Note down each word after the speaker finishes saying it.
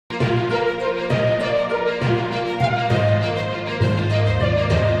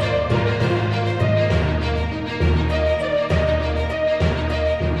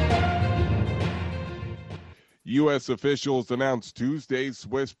U.S. officials announced Tuesday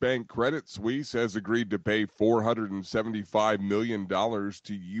Swiss bank Credit Suisse has agreed to pay $475 million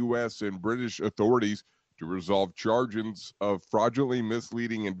to U.S. and British authorities to resolve charges of fraudulently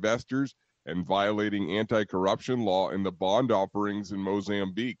misleading investors and violating anti-corruption law in the bond offerings in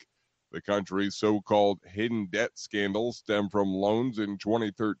Mozambique. The country's so-called hidden debt scandal stemmed from loans in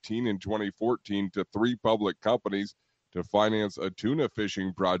 2013 and 2014 to three public companies to finance a tuna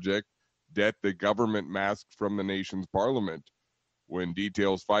fishing project, debt the government masked from the nation's parliament. When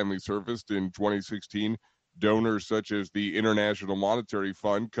details finally surfaced in 2016, donors such as the International Monetary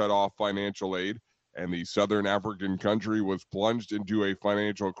Fund cut off financial aid, and the southern African country was plunged into a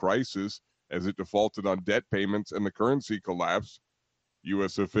financial crisis as it defaulted on debt payments and the currency collapsed.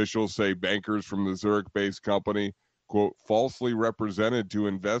 U.S. officials say bankers from the Zurich-based company, quote, falsely represented to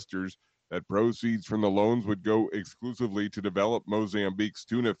investors that proceeds from the loans would go exclusively to develop Mozambique's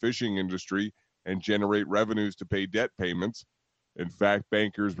tuna fishing industry and generate revenues to pay debt payments. In fact,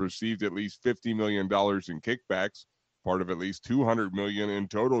 bankers received at least $50 million in kickbacks, part of at least $200 million in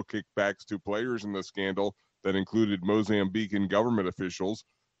total kickbacks to players in the scandal that included Mozambican government officials,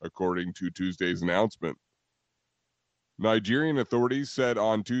 according to Tuesday's announcement. Nigerian authorities said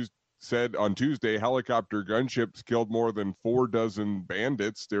on Tuesday helicopter gunships killed more than 4 dozen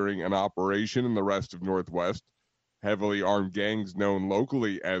bandits during an operation in the rest of Northwest. Heavily armed gangs known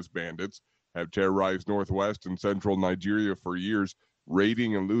locally as bandits have terrorized northwest and central Nigeria for years,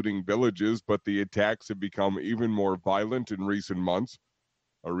 raiding and looting villages, but the attacks have become even more violent in recent months.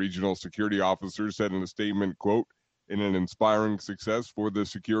 A regional security officer said in a statement, quote, in an inspiring success for the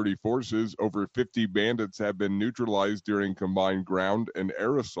security forces, over 50 bandits have been neutralized during combined ground and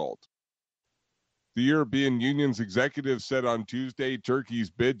air assault. The European Union's executive said on Tuesday Turkey's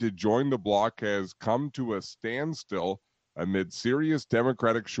bid to join the bloc has come to a standstill amid serious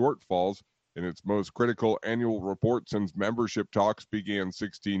democratic shortfalls in its most critical annual report since membership talks began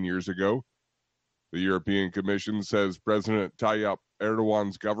 16 years ago. The European Commission says President Tayyip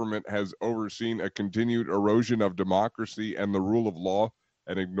Erdogan's government has overseen a continued erosion of democracy and the rule of law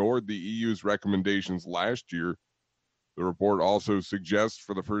and ignored the EU's recommendations last year. The report also suggests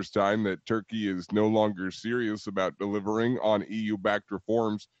for the first time that Turkey is no longer serious about delivering on EU-backed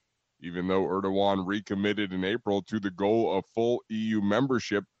reforms, even though Erdogan recommitted in April to the goal of full EU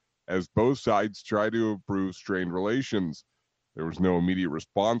membership as both sides try to improve strained relations. There was no immediate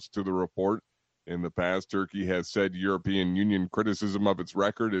response to the report. In the past, Turkey has said European Union criticism of its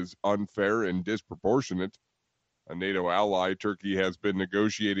record is unfair and disproportionate. A NATO ally, Turkey has been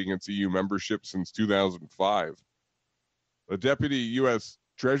negotiating its EU membership since 2005. The Deputy U.S.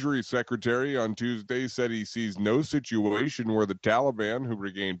 Treasury Secretary on Tuesday said he sees no situation where the Taliban, who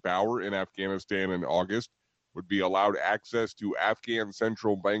regained power in Afghanistan in August, would be allowed access to Afghan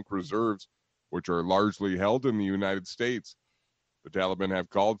central bank reserves, which are largely held in the United States. The Taliban have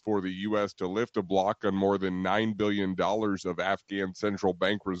called for the U.S. to lift a block on more than $9 billion of Afghan central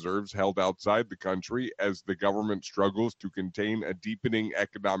bank reserves held outside the country as the government struggles to contain a deepening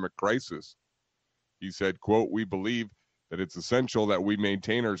economic crisis. He said, quote, we believe that it's essential that we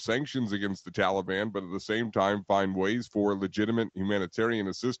maintain our sanctions against the Taliban, but at the same time find ways for legitimate humanitarian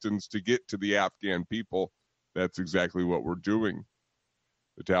assistance to get to the Afghan people. That's exactly what we're doing.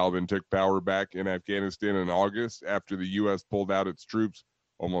 The Taliban took power back in Afghanistan in August after the U.S. pulled out its troops,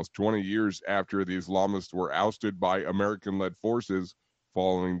 almost 20 years after the Islamists were ousted by American-led forces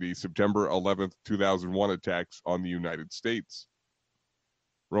following the September 11, 2001 attacks on the United States.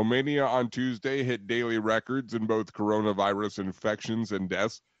 Romania on Tuesday hit daily records in both coronavirus infections and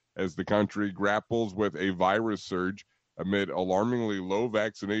deaths as the country grapples with a virus surge amid alarmingly low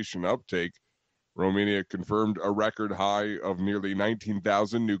vaccination uptake. Romania confirmed a record high of nearly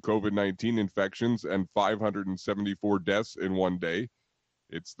 19,000 new COVID-19 infections and 574 deaths in one day.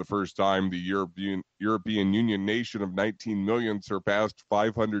 It's the first time the European Union nation of 19 million surpassed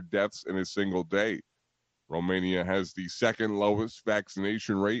 500 deaths in a single day. Romania has the second lowest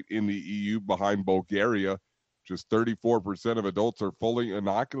vaccination rate in the EU behind Bulgaria. Just 34% of adults are fully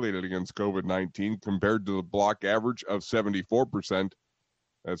inoculated against COVID-19 compared to the bloc average of 74%.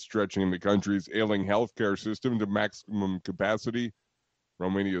 That's stretching the country's ailing healthcare system to maximum capacity.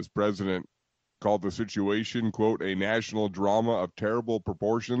 Romania's president called the situation, quote, a national drama of terrible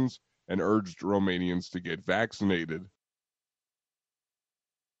proportions and urged Romanians to get vaccinated.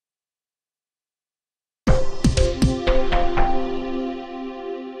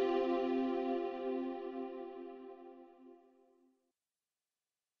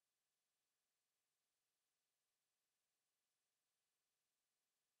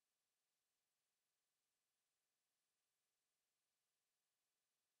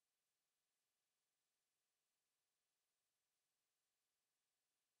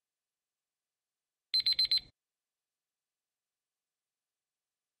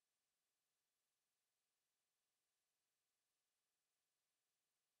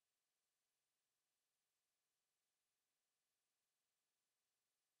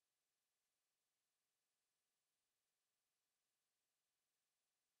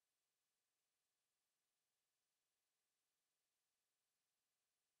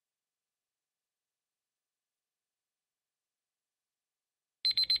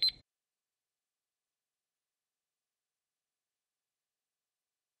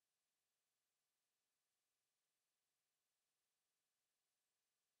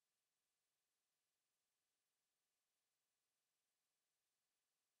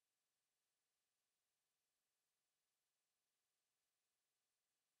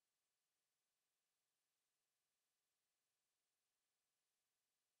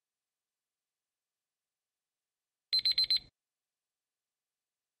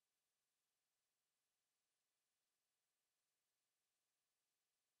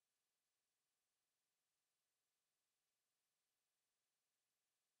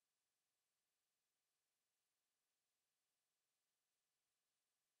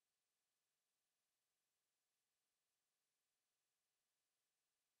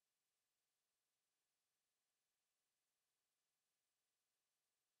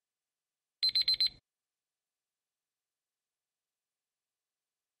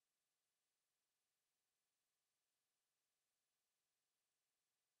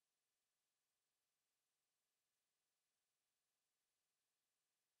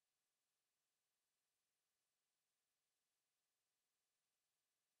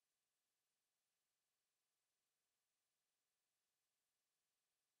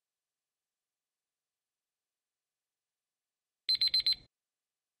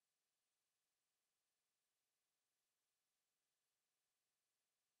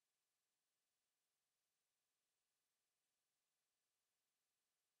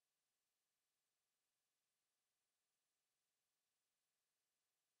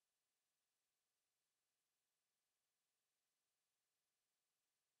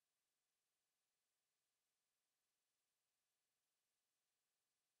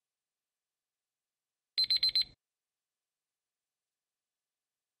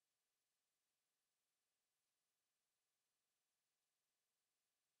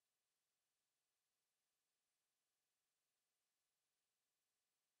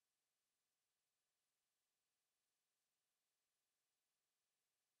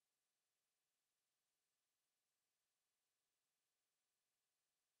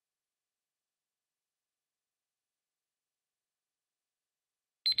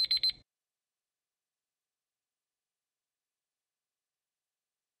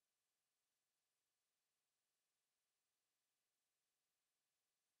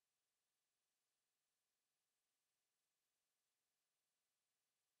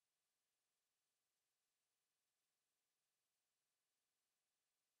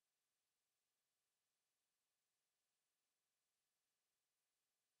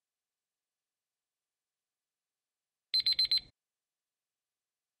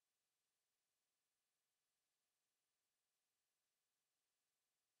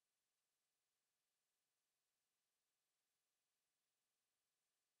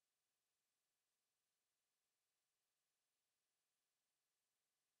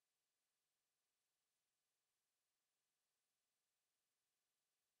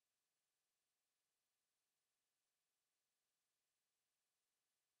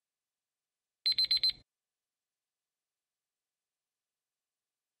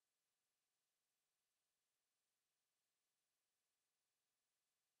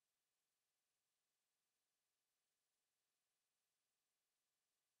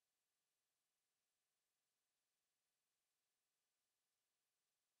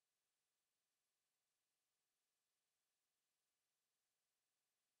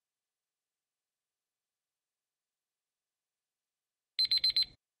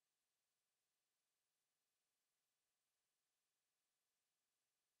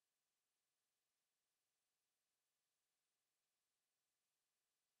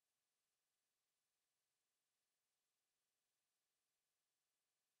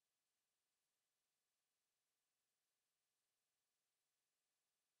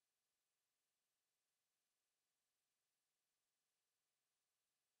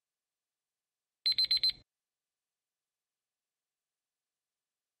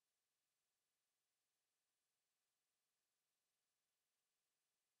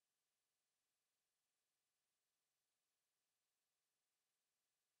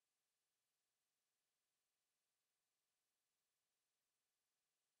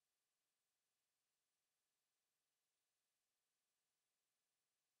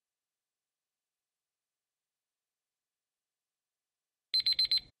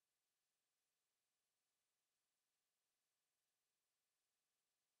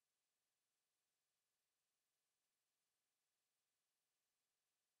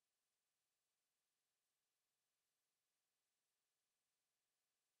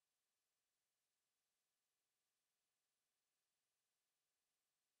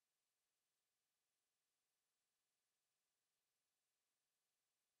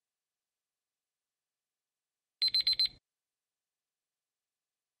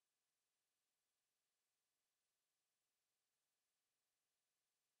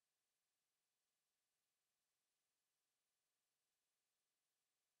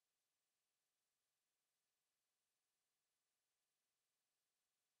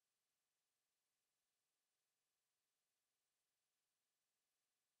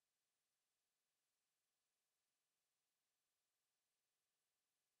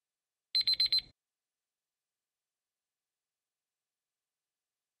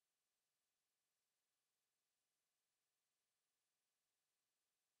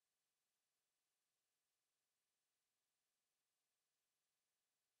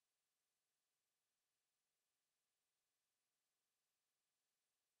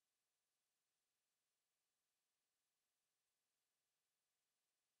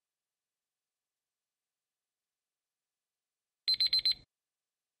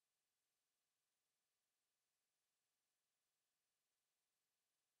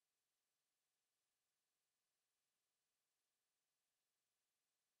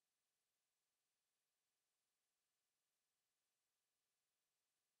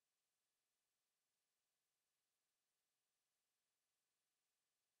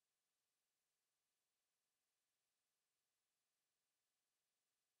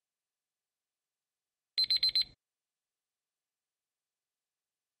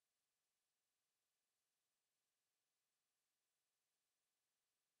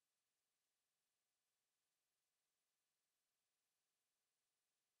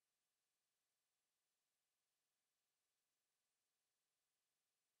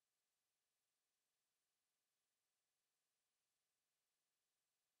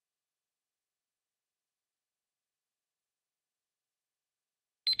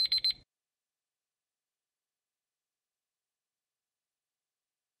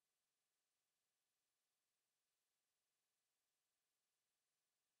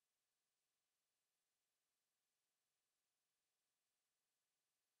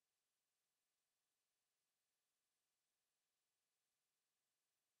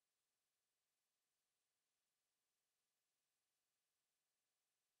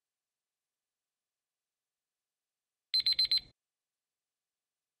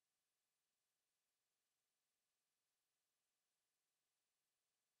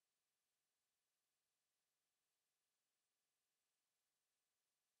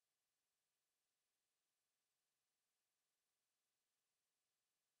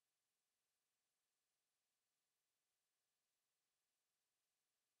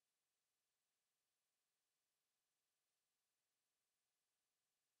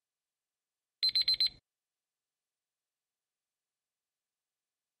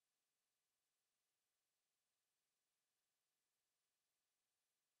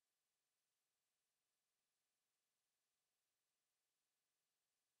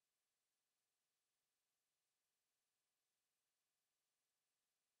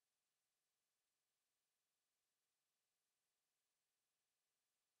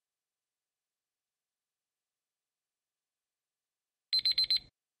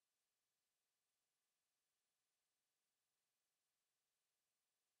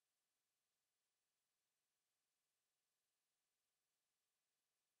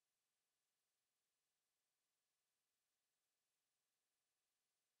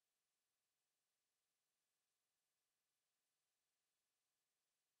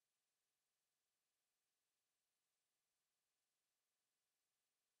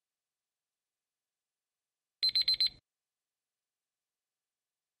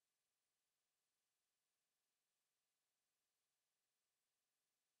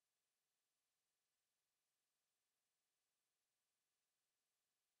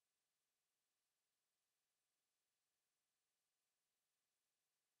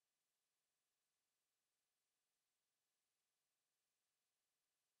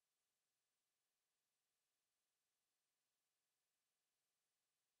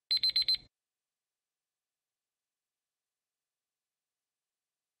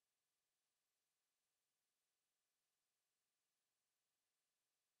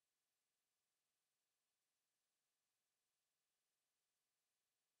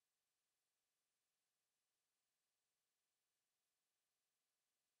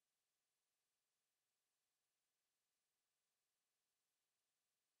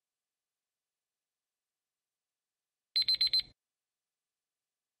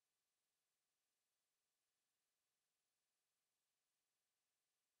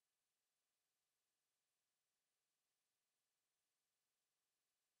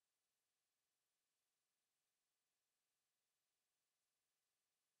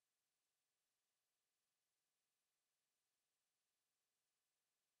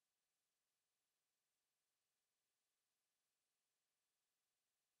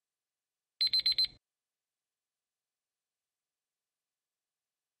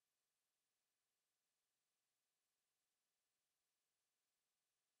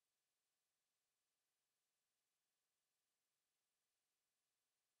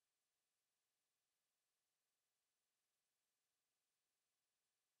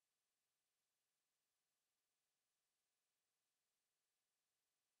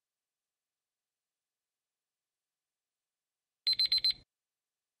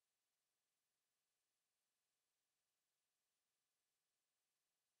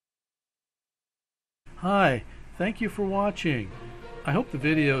 Hi, thank you for watching. I hope the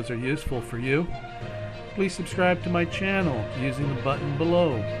videos are useful for you. Please subscribe to my channel using the button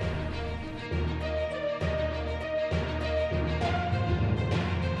below.